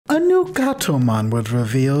A new Gatomon was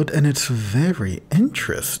revealed and it's very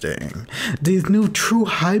interesting. These new true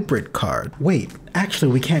hybrid cards. Wait,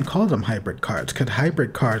 actually we can't call them hybrid cards because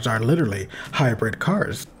hybrid cards are literally hybrid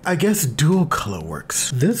cards. I guess dual color works.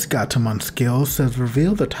 This Gatomon skill says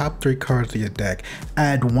reveal the top 3 cards of your deck,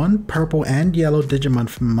 add 1 purple and yellow Digimon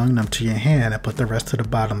from among them to your hand and put the rest to the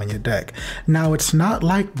bottom of your deck. Now it's not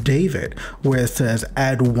like David where it says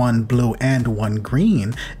add 1 blue and 1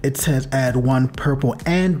 green. It says add 1 purple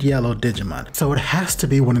and yellow Digimon. So it has to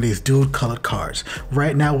be one of these dual colored cards.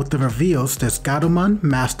 Right now with the reveals there's Gatomon,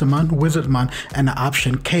 Mastemon, Wizardmon, and the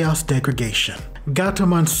option Chaos Degradation.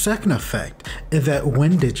 Gatomon's second effect is that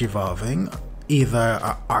when digivolving, either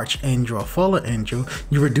an Archangel or Fallen Angel,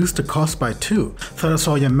 you reduce the cost by 2. So that's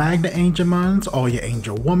all your Magna Angemons, all your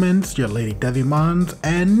Angel Womans, your Lady Devimons,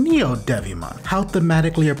 and Neo Devimon. How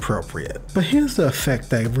thematically appropriate. But here's the effect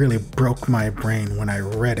that really broke my brain when I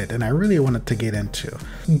read it and I really wanted to get into.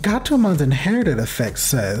 Gatomon's inherited effect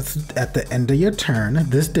says at the end of your turn,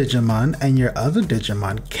 this Digimon and your other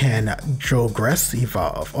Digimon can Progress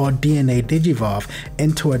Evolve or DNA Digivolve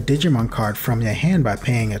into a Digimon card from your hand by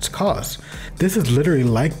paying its cost. This is literally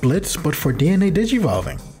like Blitz, but for DNA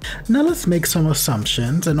Digivolving. Now let's make some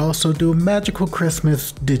assumptions and also do magical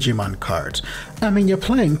Christmas Digimon cards. I mean, you're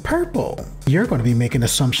playing purple. You're going to be making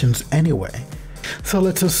assumptions anyway. So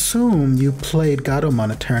let's assume you played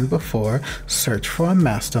Gatomon a turn before, search for a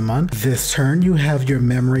Mastemon. This turn you have your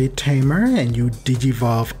Memory Tamer and you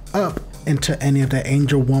Digivolve up into any of the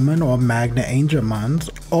Angel Woman or Magna Angemons,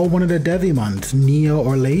 or one of the Devimons, Neo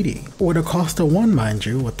or Lady, with a cost of 1 mind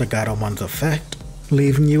you with the Gatomon's effect.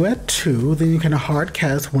 Leaving you at 2, then you can hard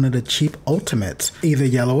cast one of the cheap ultimates, either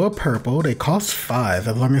yellow or purple. They cost 5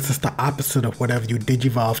 as long as it's the opposite of whatever you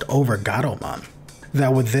Digivolved over Gatomon.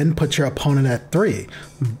 That would then put your opponent at 3,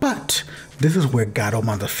 but this is where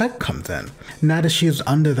Gatomon's effect comes in. Now that she is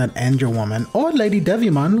under that Angel Woman or Lady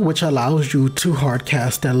Devimon, which allows you to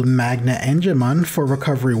hardcast that Magna Angemon for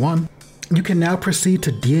recovery 1, you can now proceed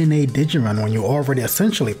to DNA Digimon when you already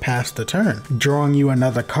essentially passed the turn, drawing you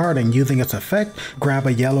another card and using its effect, grab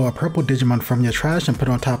a yellow or purple Digimon from your trash and put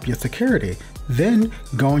it on top of your security. Then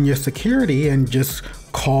go in your security and just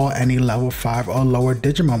call any level 5 or lower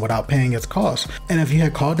Digimon without paying its cost. And if you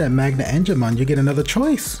had called that Magna Angemon, you get another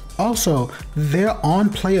choice. Also, their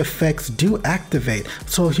on-play effects do activate,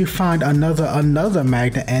 so if you find another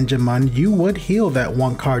Magna Angemon, you would heal that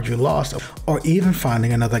 1 card you lost, or even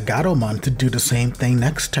finding another Gatomon to do the same thing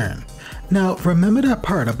next turn. Now, remember that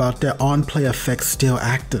part about their on-play effects still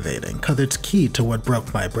activating, because it's key to what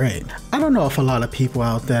broke my brain. I don't know if a lot of people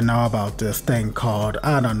out there know about this thing called,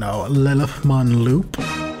 I don't know, Lilithmon Loop.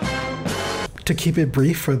 To keep it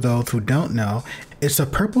brief for those who don't know, it's a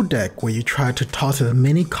purple deck where you try to toss as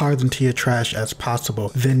many cards into your trash as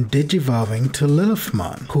possible, then digivolving to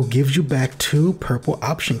Lilithmon, who gives you back 2 purple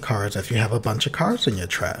option cards if you have a bunch of cards in your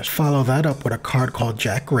trash. Follow that up with a card called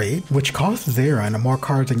Jack Raid, which costs 0, and the more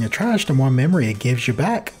cards in your trash, the more memory it gives you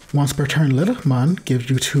back. Once per turn, Lilithmon gives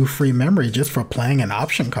you 2 free memory just for playing an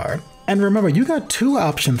option card. And remember, you got 2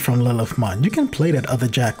 options from Lilithmon. You can play that other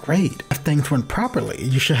Jack Raid. If things went properly,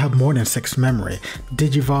 you should have more than 6 memory.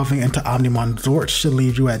 Digivolving into Omnimon Zords should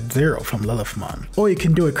leave you at 0 from Lilithmon. Or you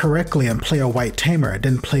can do it correctly and play a White Tamer,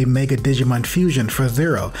 then play Mega Digimon Fusion for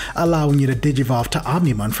 0, allowing you to Digivolve to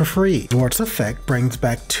Omnimon for free. Zords effect brings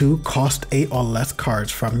back 2 cost 8 or less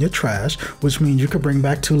cards from your trash, which means you could bring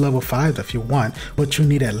back 2 level 5s if you want, but you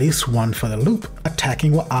need at least 1 for the loop.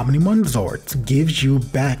 Attacking with Omnimon Zords gives you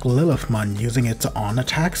back Lilithmon using its on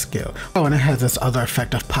attack skill. Oh, and it has this other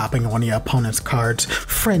effect of popping one of your opponent's cards.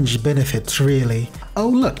 Fringe benefits, really. Oh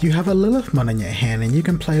look, you have a Lilithmon in your hand and you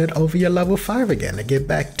can play it over your level 5 again to get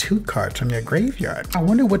back 2 cards from your graveyard. I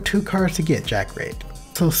wonder what 2 cards to get, Jack Raid.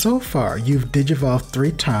 So far, you've Digivolved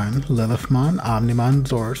 3 times, Lilithmon, Omnimon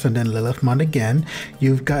Zords, and then Lilithmon again.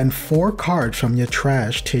 You've gotten 4 cards from your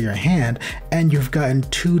trash to your hand, and you've gotten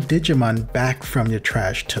 2 Digimon back from your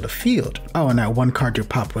trash to the field. Oh, and that 1 card you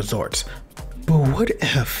popped was Zords. But what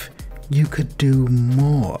if you could do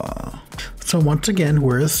more? So once again,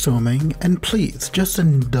 we're assuming, and please just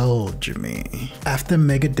indulge me. After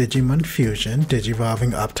Mega Digimon Fusion,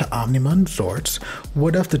 Digivolving up to Omnimon Zords,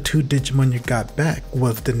 what if the 2 Digimon you got back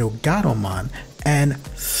was the new Gatomon and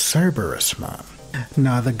Cerberusmon?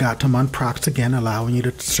 Now the Gatomon procs again, allowing you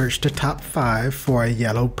to search the top 5 for a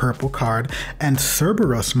yellow-purple card, and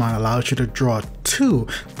Cerberusmon allows you to draw 2,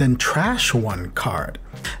 then trash 1 card.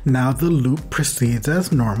 Now the loop proceeds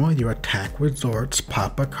as normal. You attack with Zords,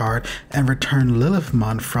 pop a card, and return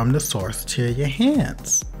Lilithmon from the source to your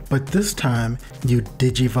hands. but this time you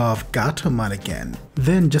digivolve Gatomon again.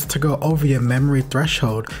 Then just to go over your memory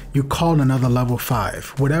threshold, you call another level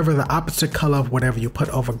 5, whatever the opposite color of whatever you put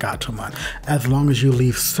over Gatomon, as long as you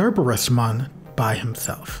leave Cerberusmon by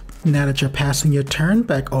himself. Now that you're passing your turn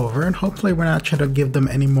back over, and hopefully we're not trying to give them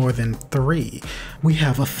any more than 3, we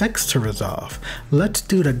have effects to resolve. Let's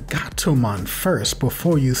do the Gatomon first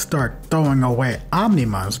before you start throwing away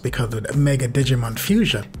Omnimons because of the Mega Digimon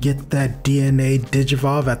Fusion. Get that DNA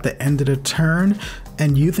Digivolve at the end of the turn,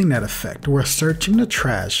 and using that effect, we're searching the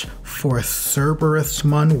trash for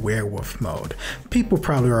Cerberusmon Werewolf Mode. People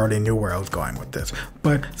probably already knew where I was going with this,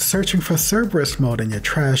 but searching for Cerberus Mode in your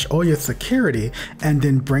trash or your security, and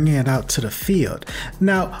then bringing it out to the field.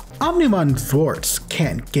 Now, Omnimon Zorts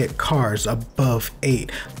can't get cards above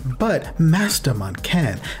 8, but Mastemon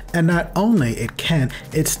can, and not only it can,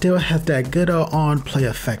 it still has that good old on-play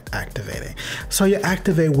effect activating. So you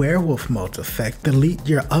activate Werewolf Mode's effect, delete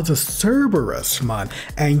your other Cerberusmon,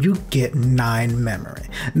 and you get 9 memory.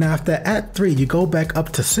 Now after at 3, you go back up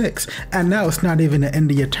to 6, and now it's not even the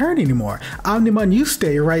end of your turn anymore. Omnimon, you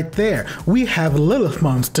stay right there. We have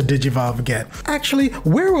Lilithmons to digivolve again. Actually,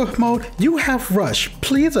 Werewolf Mode, you have Rush.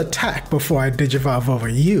 Please attack before I digivolve over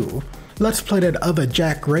you. Let's play that other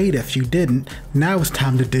Jack Raid if you didn't. Now it's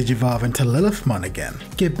time to digivolve into Lilithmon again.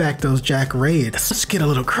 Get back those Jack Raids. Let's get a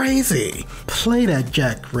little crazy. Play that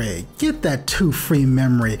Jack Raid. Get that 2 free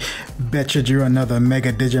memory. Betcha drew another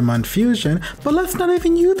Mega Digimon Fusion, but let's not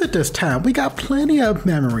even use it this time. We got plenty of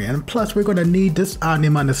memory, and plus we're gonna need this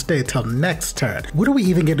Omnimon to stay till next turn. What are we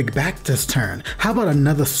even getting back this turn? How about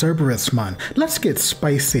another Cerberusmon? Let's get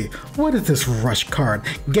spicy. What is this Rush card?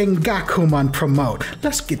 Gengakumon Promote.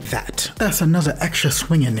 Let's get that. That's another extra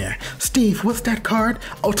swing in there. Steve, what's that card?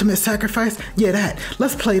 Ultimate Sacrifice? Yeah, that.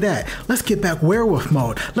 Let's play that. Let's get back Werewolf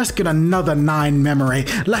Mode. Let's get another 9 memory.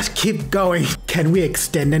 Let's keep going. Can we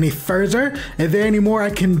extend any further? Is there any more I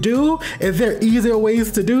can do? Is there easier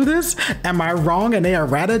ways to do this? Am I wrong and they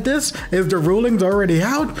errated this? Is the rulings already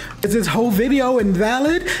out? Is this whole video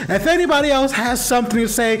invalid? If anybody else has something to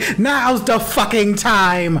say, now's the fucking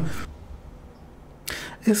time.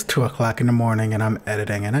 It's 2 o'clock in the morning and I'm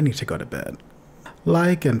editing and I need to go to bed.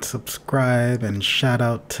 Like and subscribe and shout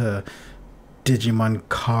out to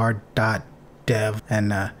DigimonCard.dev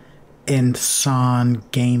and Inson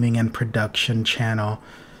Gaming and Production channel.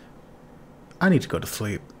 I need to go to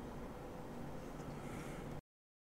sleep.